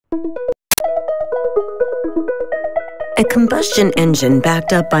A combustion engine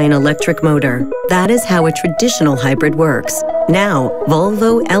backed up by an electric motor. That is how a traditional hybrid works. Now,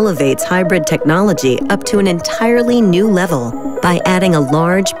 Volvo elevates hybrid technology up to an entirely new level by adding a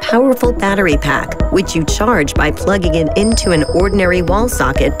large, powerful battery pack, which you charge by plugging it into an ordinary wall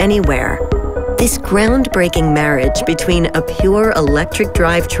socket anywhere. This groundbreaking marriage between a pure electric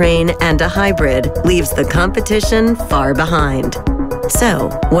drivetrain and a hybrid leaves the competition far behind. So,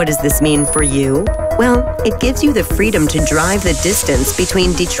 what does this mean for you? Well, it gives you the freedom to drive the distance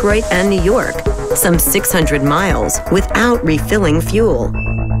between Detroit and New York, some 600 miles, without refilling fuel.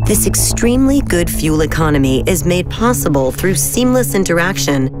 This extremely good fuel economy is made possible through seamless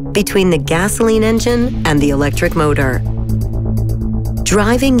interaction between the gasoline engine and the electric motor.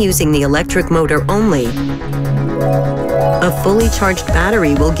 Driving using the electric motor only, a fully charged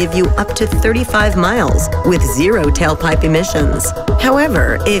battery will give you up to 35 miles with zero tailpipe emissions.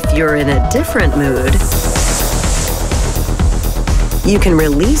 However, if you're in a different mood, you can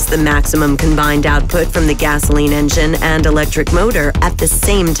release the maximum combined output from the gasoline engine and electric motor at the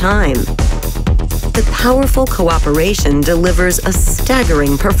same time. The powerful cooperation delivers a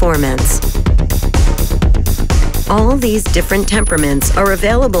staggering performance. All these different temperaments are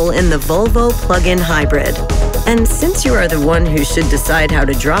available in the Volvo plug-in hybrid. And since you are the one who should decide how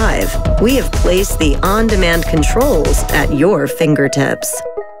to drive, we have placed the on-demand controls at your fingertips.